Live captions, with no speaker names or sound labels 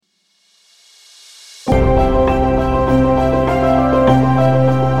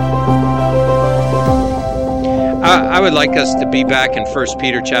would like us to be back in 1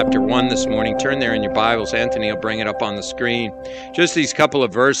 Peter chapter 1 this morning. Turn there in your Bibles. Anthony will bring it up on the screen. Just these couple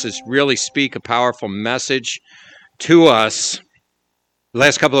of verses really speak a powerful message to us. The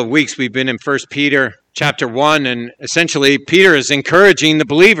last couple of weeks we've been in 1 Peter chapter 1, and essentially Peter is encouraging the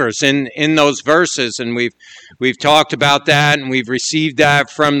believers in those verses, and we've talked about that, and we've received that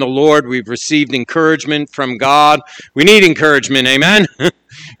from the Lord. We've received encouragement from God. We need encouragement, amen?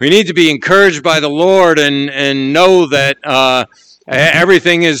 We need to be encouraged by the Lord and know that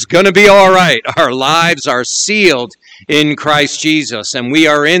everything is going to be all right. Our lives are sealed in Christ Jesus, and we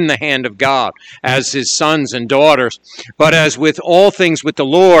are in the hand of God as His sons and daughters. But as with all things with the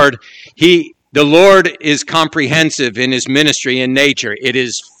Lord, the Lord is comprehensive in His ministry and nature. It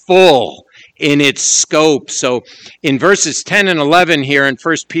is full in its scope. So in verses 10 and 11 here in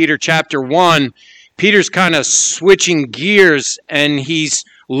 1 Peter chapter 1, Peter's kind of switching gears, and he's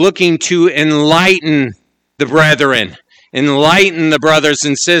looking to enlighten the brethren, enlighten the brothers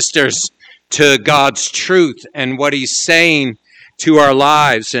and sisters to God's truth and what He's saying to our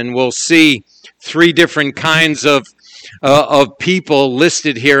lives. And we'll see three different kinds of people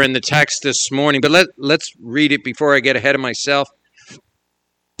listed here in the text this morning. But let's read it before I get ahead of myself.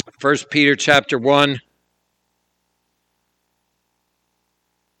 1 Peter chapter 1.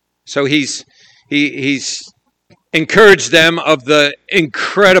 So he's encouraged them of the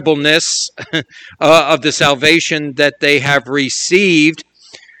incredibleness of the salvation that they have received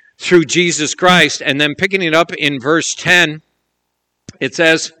through Jesus Christ. And then picking it up in verse 10, it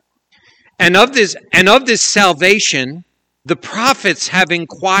says, And of this salvation the prophets have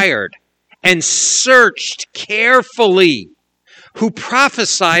inquired and searched carefully, who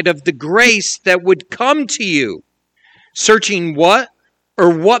prophesied of the grace that would come to you, searching what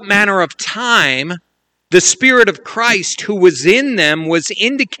manner of time the Spirit of Christ who was in them was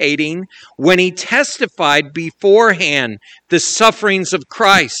indicating when He testified beforehand the sufferings of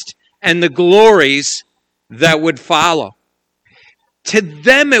Christ and the glories that would follow. To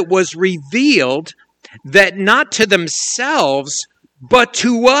them it was revealed that not to themselves, but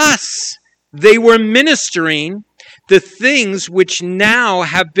to us they were ministering the things which now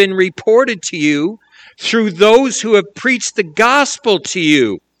have been reported to you through those who have preached the gospel to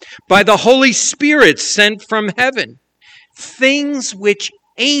you by the Holy Spirit sent from heaven, things which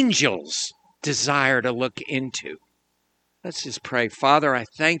angels desire to look into. Let's just pray. Father, I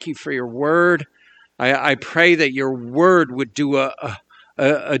thank You for Your word. I pray that Your word would do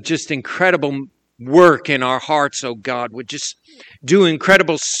a just incredible work in our hearts, oh God, would just do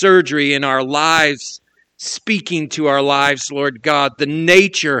incredible surgery in our lives, speaking to our lives, Lord God, the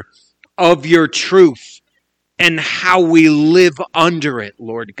nature of Your truth and how we live under it,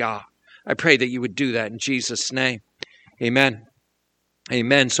 Lord God. I pray that You would do that in Jesus' name. Amen.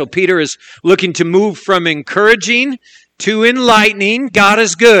 Amen. So Peter is looking to move from encouraging to enlightening. God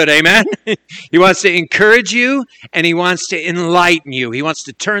is good. Amen. He wants to encourage you and He wants to enlighten you. He wants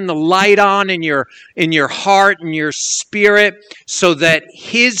to turn the light on in your heart and your spirit so that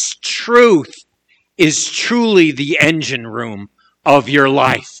His truth is truly the engine room of your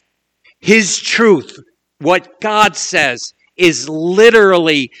life. His truth, what God says, is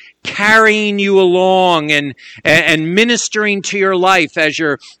literally carrying you along and ministering to your life as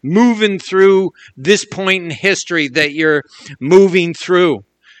you're moving through this point in history that you're moving through.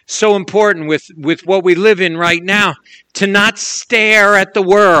 So important with what we live in right now, to not stare at the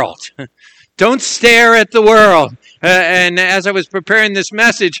world. Don't stare at the world. And as I was preparing this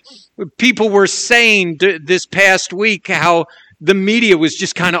message, people were saying this past week how the media was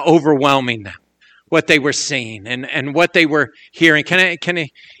just kind of overwhelming them, what they were seeing and what they were hearing. Can I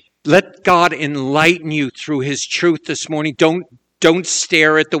let God enlighten you through His truth this morning? Don't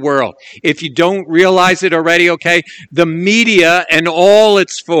stare at the world. If you don't realize it already, okay, the media and all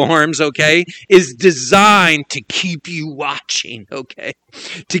its forms, okay, is designed to keep you watching, okay,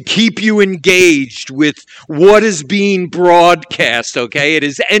 to keep you engaged with what is being broadcast, okay. It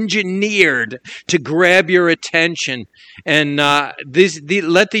is engineered to grab your attention. And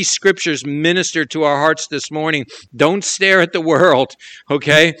let these scriptures minister to our hearts this morning. Don't stare at the world,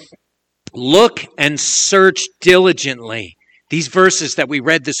 okay? Look and search diligently. These verses that we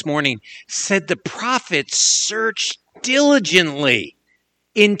read this morning said the prophets searched diligently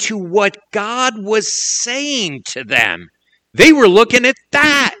into what God was saying to them. They were looking at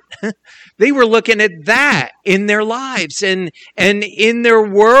that. They were looking at that in their lives and in their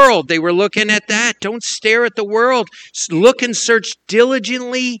world. They were looking at that. Don't stare at the world. Look and search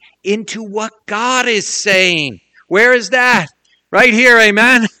diligently into what God is saying. Where is that? Right here,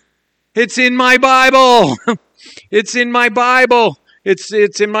 amen? It's in my Bible. It's in my Bible.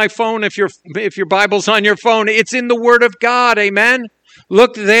 It's in my phone. If your Bible's on your phone, it's in the Word of God. Amen.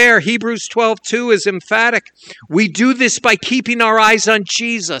 Look there. Hebrews 12:2 is emphatic. We do this by keeping our eyes on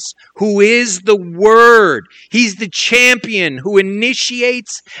Jesus, who is the Word. He's the champion who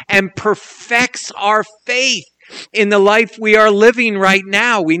initiates and perfects our faith in the life we are living right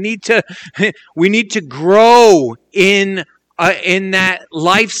now. We need to grow in that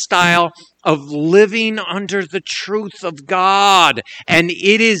lifestyle of living under the truth of God. And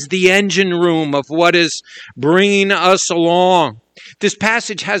it is the engine room of what is bringing us along. This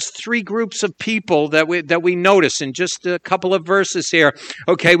passage has three groups of people that we notice in just a couple of verses here.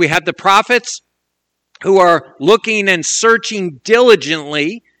 Okay, we have the prophets who are looking and searching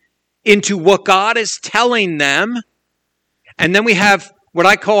diligently into what God is telling them. And then we have what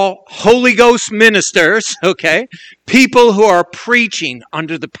I call Holy Ghost ministers, okay? People who are preaching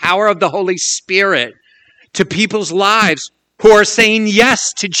under the power of the Holy Spirit to people's lives who are saying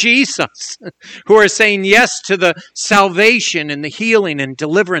yes to Jesus, who are saying yes to the salvation and the healing and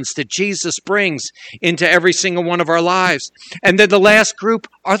deliverance that Jesus brings into every single one of our lives. And then the last group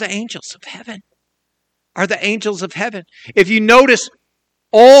are the angels of heaven. Are the angels of heaven. If you notice,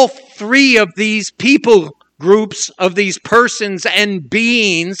 all three of these people groups, of these persons and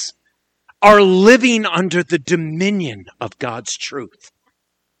beings, are living under the dominion of God's truth.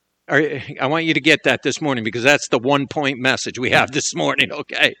 I want you to get that this morning, because that's the 1-point message we have this morning,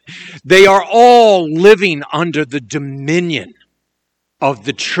 okay? They are all living under the dominion of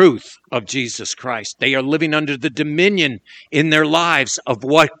the truth of Jesus Christ. They are living under the dominion in their lives of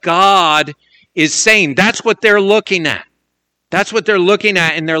what God is saying. That's what they're looking at. That's what they're looking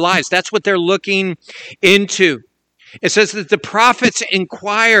at in their lives. That's what they're looking into. It says that the prophets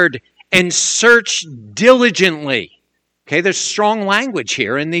inquired and searched diligently. Okay, there's strong language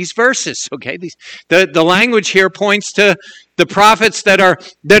here in these verses. Okay, the language here points to the prophets that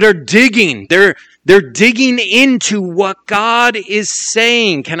are digging. They're digging into what God is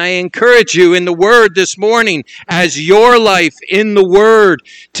saying. Can I encourage you in the Word this morning, as your life in the Word,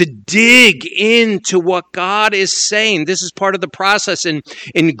 to dig into what God is saying? This is part of the process in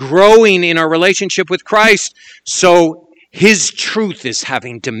growing in our relationship with Christ. So His truth is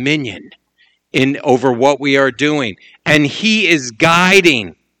having dominion over what we are doing. And He is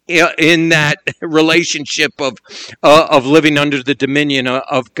guiding in that relationship of living under the dominion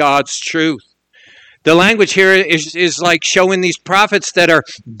of God's truth. The language here is like showing these prophets that are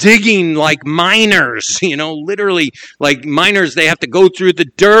digging like miners, literally like miners. They have to go through the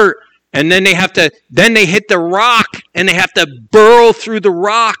dirt, and then they hit the rock, and they have to burrow through the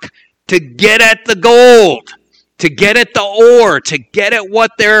rock to get at the gold, to get at the ore, to get at what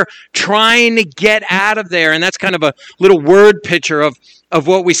they're trying to get out of there. And that's kind of a little word picture of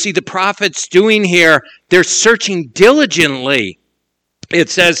what we see the prophets doing here. They're searching diligently, it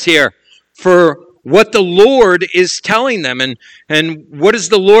says here, for what the Lord is telling them. And what is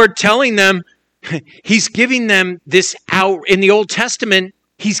the Lord telling them? He's giving them this in the Old Testament,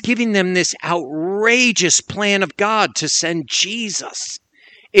 He's giving them this outrageous plan of God to send Jesus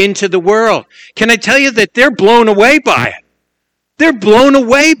into the world. Can I tell you that they're blown away by it? They're blown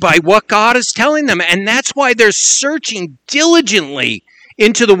away by what God is telling them. And that's why they're searching diligently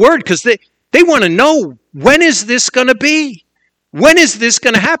into the Word, because they want to know, when is this going to be? When is this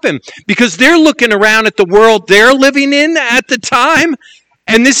going to happen? Because they're looking around at the world they're living in at the time,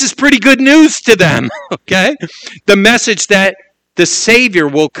 and this is pretty good news to them, okay? The message that the Savior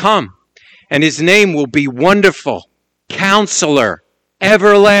will come, and His name will be Wonderful, Counselor,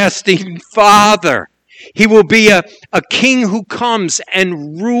 Everlasting Father. He will be a king who comes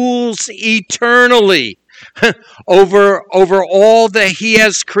and rules eternally over all that He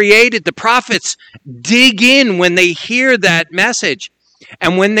has created. The prophets dig in when they hear that message.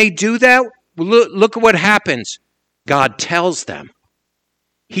 And when they do that, look at what happens. God tells them.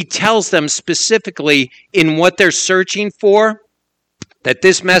 He tells them specifically in what they're searching for, that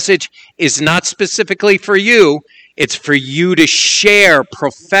this message is not specifically for you. It's for you to share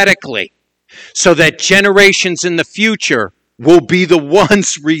prophetically, so that generations in the future will be the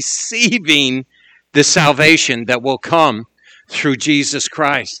ones receiving the salvation that will come through Jesus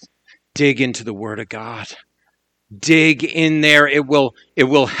Christ. Dig into the Word of God. Dig in there. It will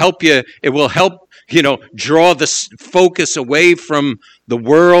help you. It will help, draw the focus away from the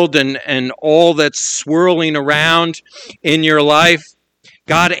world and all that's swirling around in your life.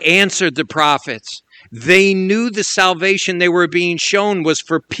 God answered the prophets. They knew the salvation they were being shown was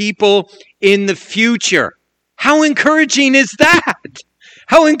for people in the future. How encouraging is that?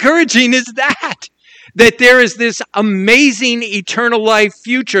 How encouraging is that? that there is this amazing eternal life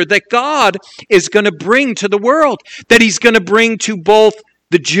future that God is going to bring to the world, that he's going to bring to both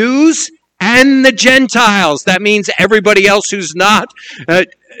the Jews and the Gentiles. That means everybody else who's not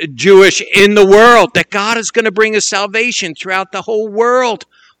Jewish in the world, that God is going to bring a salvation throughout the whole world.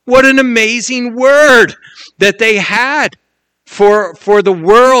 What an amazing word that they had for the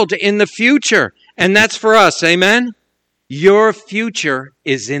world in the future. And that's for us, amen? Your future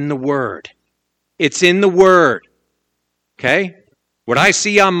is in the Word. It's in the Word, okay? What I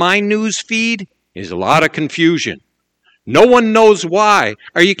see on my news feed is a lot of confusion. No one knows why.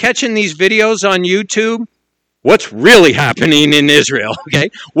 Are you catching these videos on YouTube? What's really happening in Israel, okay?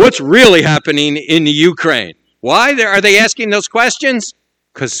 What's really happening in the Ukraine? Why are they asking those questions?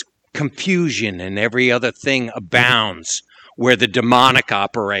 Because confusion and every other thing abounds where the demonic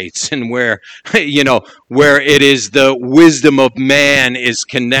operates and where, where it is the wisdom of man is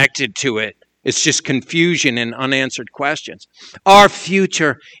connected to it. It's just confusion and unanswered questions. Our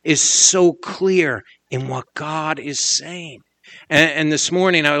future is so clear in what God is saying. And this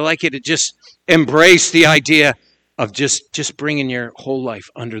morning, I would like you to just embrace the idea of just bringing your whole life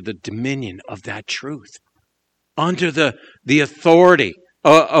under the dominion of that truth, under the authority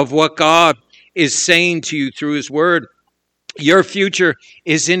of what God is saying to you through his word. Your future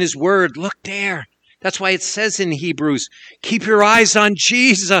is in his word. Look there. That's why it says in Hebrews, keep your eyes on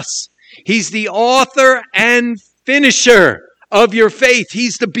Jesus. He's the author and finisher of your faith.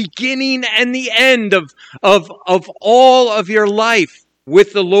 He's the beginning and the end of all of your life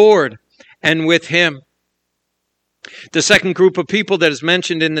with the Lord and with him. The second group of people that is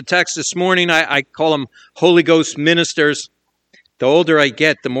mentioned in the text this morning, I call them Holy Ghost ministers. The older I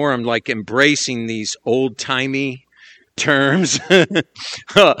get, the more I'm like embracing these old-timey terms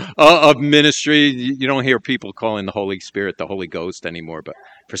of ministry. You don't hear people calling the Holy Spirit the Holy Ghost anymore, but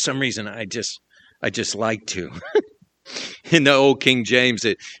for some reason I just like to. In the old King James,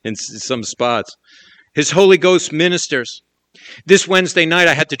 in some spots. His Holy Ghost ministers. This Wednesday night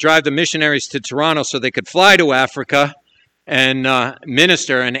I had to drive the missionaries to Toronto so they could fly to Africa and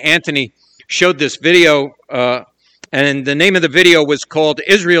minister, and Anthony showed this video, and the name of the video was called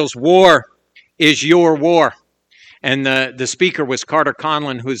Israel's War is Your War. And the speaker was Carter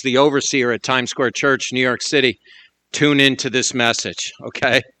Conlon, who's the overseer at Times Square Church, New York City. Tune into this message,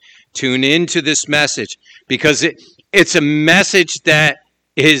 okay? Tune into this message because it's a message that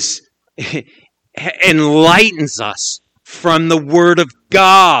enlightens us from the Word of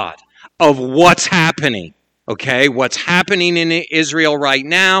God of what's happening, okay? What's happening in Israel right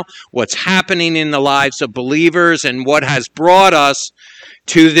now, what's happening in the lives of believers, and what has brought us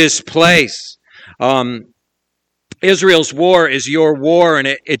to this place. Israel's war is your war, and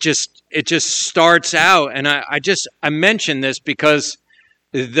it just starts out. And I mention this because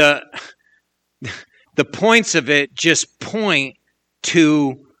the points of it just point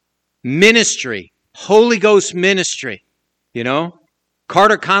to ministry, Holy Ghost ministry. You know,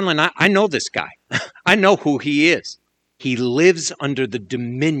 Carter Conlon, I know this guy. I know who he is. He lives under the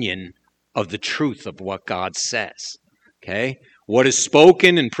dominion of the truth of what God says. Okay, what is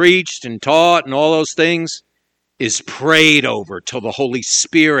spoken and preached and taught and all those things is prayed over till the Holy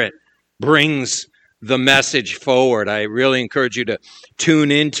Spirit brings the message forward. I really encourage you to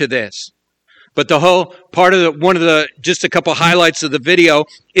tune into this. But the whole part of just a couple highlights of the video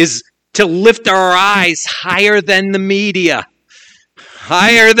is to lift our eyes higher than the media.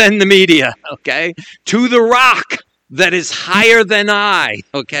 Higher than the media, okay? To the rock that is higher than I,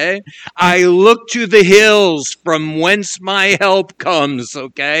 okay? I look to the hills from whence my help comes,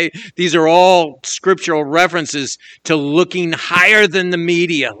 okay? These are all scriptural references to looking higher than the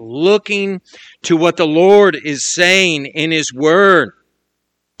media, looking to what the Lord is saying in his word.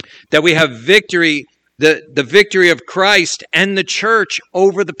 That we have victory, the victory of Christ and the church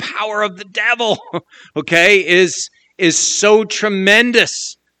over the power of the devil, okay, is so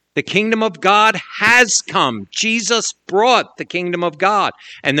tremendous. The kingdom of God has come. Jesus brought the kingdom of God.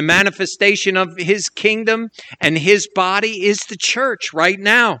 And the manifestation of his kingdom and his body is the church right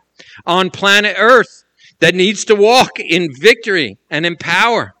now on planet Earth that needs to walk in victory and in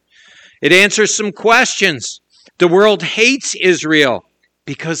power. It answers some questions. The world hates Israel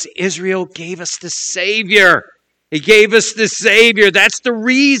because Israel gave us the Savior. He gave us the Savior. That's the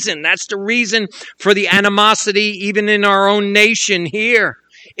reason. That's the reason for the animosity even in our own nation here.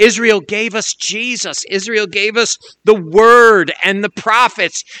 Israel gave us Jesus. Israel gave us the Word and the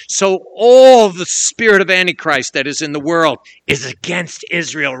prophets. So all the spirit of Antichrist that is in the world is against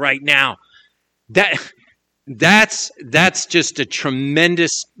Israel right now. That's just a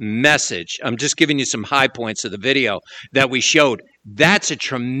tremendous message. I'm just giving you some high points of the video that we showed. That's a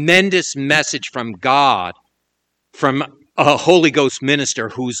tremendous message from God, from a Holy Ghost minister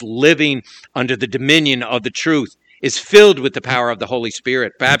who's living under the dominion of the truth, is filled with the power of the Holy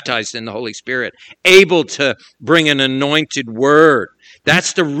Spirit, baptized in the Holy Spirit, able to bring an anointed word.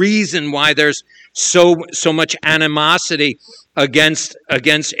 That's the reason why there's so much animosity against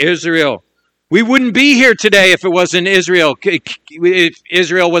Israel. We wouldn't be here today if it wasn't Israel. If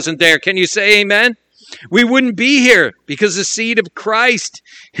Israel wasn't there. Can you say amen? We wouldn't be here because the seed of Christ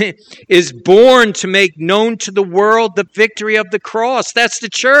is born to make known to the world the victory of the cross. That's the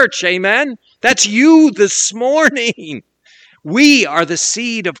church. Amen. That's you this morning. We are the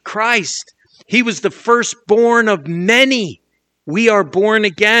seed of Christ. He was the firstborn of many. We are born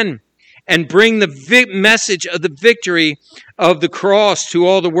again and bring the message of the victory of the cross to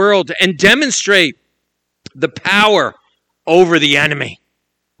all the world and demonstrate the power over the enemy.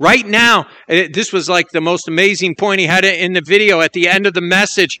 Right now, this was like the most amazing point he had in the video at the end of the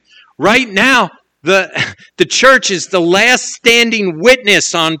message. Right now, the church is the last standing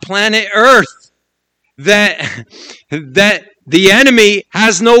witness on planet Earth that the enemy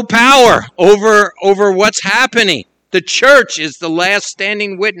has no power over what's happening. The church is the last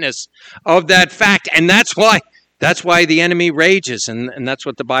standing witness of that fact, and that's why the enemy rages, and that's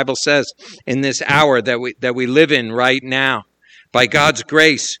what the Bible says in this hour that we live in right now. By God's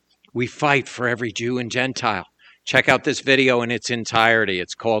grace, we fight for every Jew and Gentile. Check out this video in its entirety.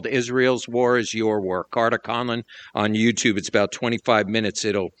 It's called Israel's War is Your War. Carter Conlon on YouTube. It's about 25 minutes.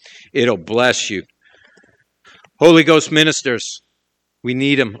 It'll bless you. Holy Ghost ministers, we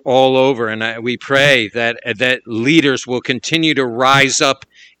need them all over, and we pray that leaders will continue to rise up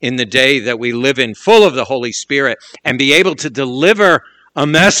in the day that we live in, full of the Holy Spirit, and be able to deliver a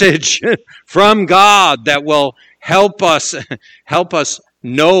message from God that will help us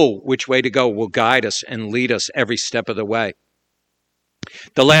know which way to go, will guide us and lead us every step of the way.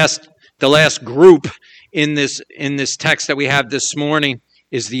 The last group in this text that we have this morning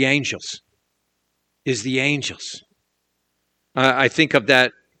is the angels. I think of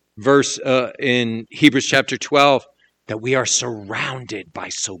that verse in Hebrews chapter 12, that we are surrounded by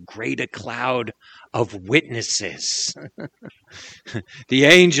so great a cloud of witnesses. The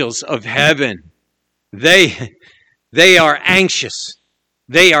angels of heaven, they are anxious.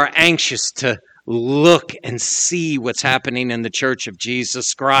 They are anxious to look and see what's happening in the church of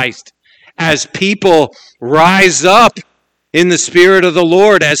Jesus Christ as people rise up in the Spirit of the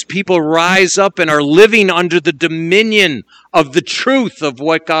Lord, as people rise up and are living under the dominion of the truth of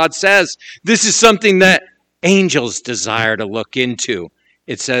what God says. This is something that angels desire to look into.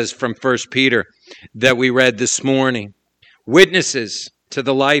 It says from 1 Peter that we read this morning. Witnesses to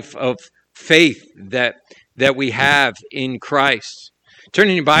the life of faith that we have in Christ.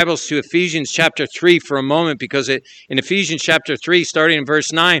 Turning your Bibles to Ephesians chapter 3 for a moment, because in Ephesians chapter 3, starting in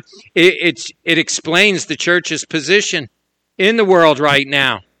verse 9, it explains the church's position in the world right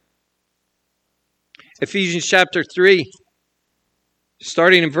now. Ephesians chapter 3,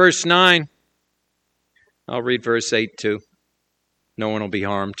 starting in verse 9. I'll read verse 8 too. No one will be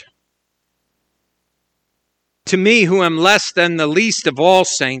harmed. To me, who am less than the least of all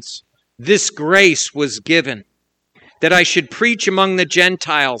saints, this grace was given, that I should preach among the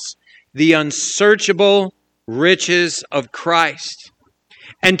Gentiles the unsearchable riches of Christ,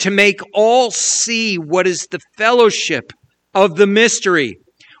 and to make all see what is the fellowship of the mystery,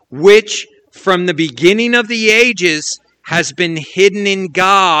 which from the beginning of the ages has been hidden in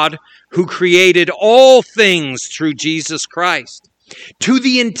God, who created all things through Jesus Christ, to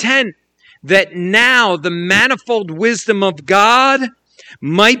the intent that now the manifold wisdom of God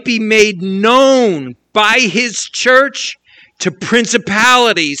might be made known by his church to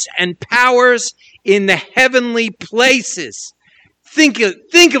principalities and powers in the heavenly places. Think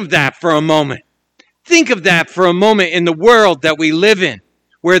of that for a moment. Think of that for a moment in the world that we live in,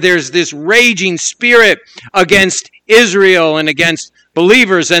 where there's this raging spirit against Israel and against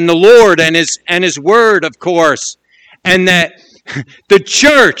believers and the Lord and his word, of course, and that the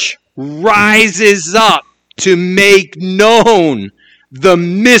church rises up to make known the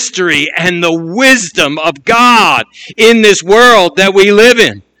mystery and the wisdom of God in this world that we live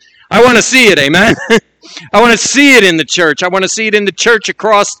in. I want to see it, amen? I want to see it in the church. I want to see it in the church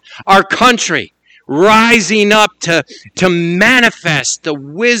across our country, rising up to manifest the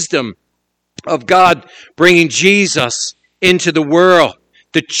wisdom of God, bringing Jesus into the world.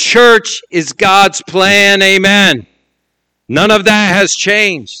 The church is God's plan, amen. None of that has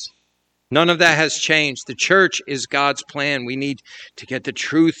changed. None of that has changed. The church is God's plan. We need to get the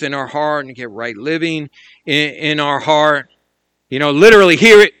truth in our heart and get right living in our heart. Literally,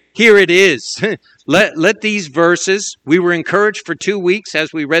 here it is. Let these verses, we were encouraged for 2 weeks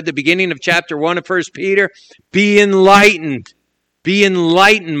as we read the beginning of chapter 1 of 1 Peter, be enlightened. Be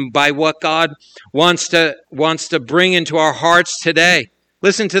enlightened by what God wants to bring into our hearts today.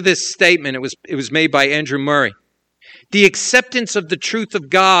 Listen to this statement. It was made by Andrew Murray. The acceptance of the truth of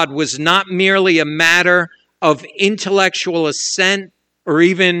God was not merely a matter of intellectual assent or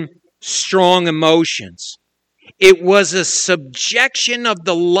even strong emotions. It was a subjection of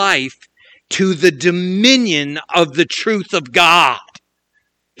the life to the dominion of the truth of God.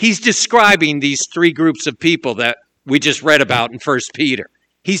 He's describing these three groups of people that we just read about in 1 Peter.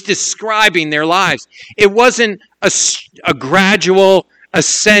 He's describing their lives. It wasn't a gradual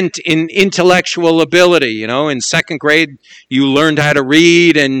ascent in intellectual ability. In second grade, you learned how to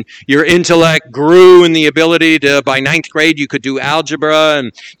read and your intellect grew in the ability to, by ninth grade, you could do algebra,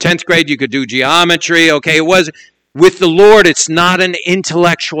 and 10th grade, you could do geometry. Okay, it was, with the Lord, it's not an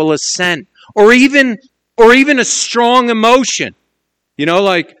intellectual ascent or even a strong emotion.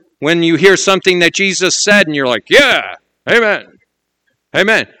 Like when you hear something that Jesus said and you're like, yeah, amen,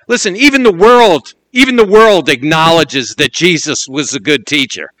 amen. Listen, even the world acknowledges that Jesus was a good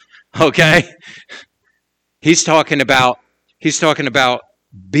teacher. Okay? He's talking about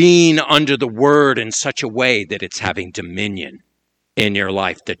being under the word in such a way that it's having dominion in your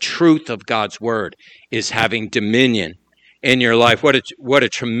life. The truth of God's word is having dominion in your life. What a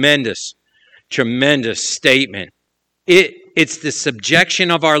tremendous statement. It's the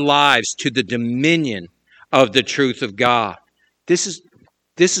subjection of our lives to the dominion of the truth of God. This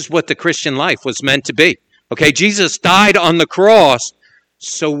is what the Christian life was meant to be. Okay, Jesus died on the cross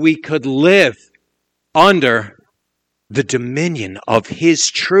so we could live under the dominion of his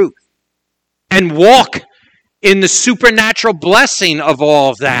truth and walk in the supernatural blessing of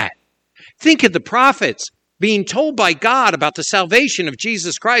all of that. Think of the prophets being told by God about the salvation of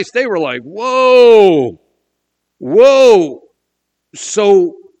Jesus Christ. They were like, whoa,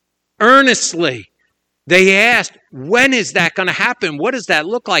 so earnestly. They asked, when is that going to happen? What does that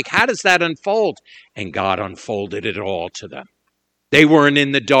look like? How does that unfold? And God unfolded it all to them. They weren't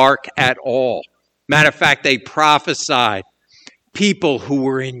in the dark at all. Matter of fact, they prophesied, people who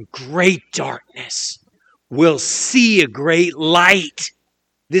were in great darkness will see a great light.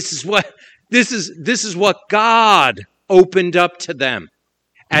 This is what God opened up to them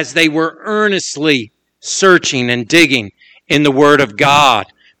as they were earnestly searching and digging in the Word of God,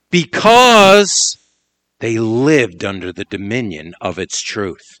 because they lived under the dominion of its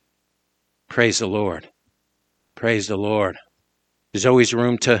truth. Praise the Lord. Praise the Lord. There's always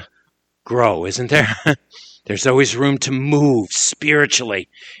room to grow, isn't there? There's always room to move spiritually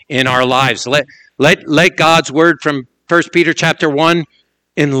in our lives. Let God's word from 1 Peter chapter 1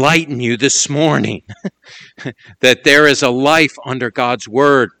 enlighten you this morning. That there is a life under God's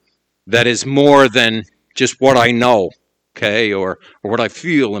word that is more than just what I know, okay, or what I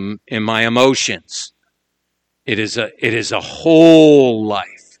feel in my emotions. It is a whole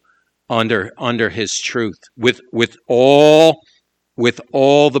life under his truth with all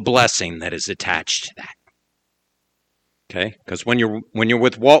the blessing that is attached to that. Okay? Because when you're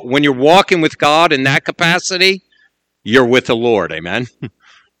walking with God in that capacity, you're with the Lord. Amen.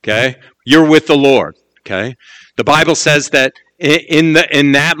 Okay? You're with the Lord. Okay? The Bible says that in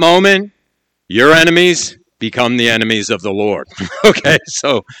that moment, your enemies become the enemies of the Lord. Okay?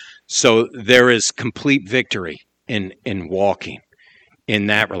 So there is complete victory in walking in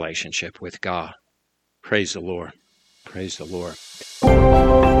that relationship with God. Praise the Lord. Praise the Lord.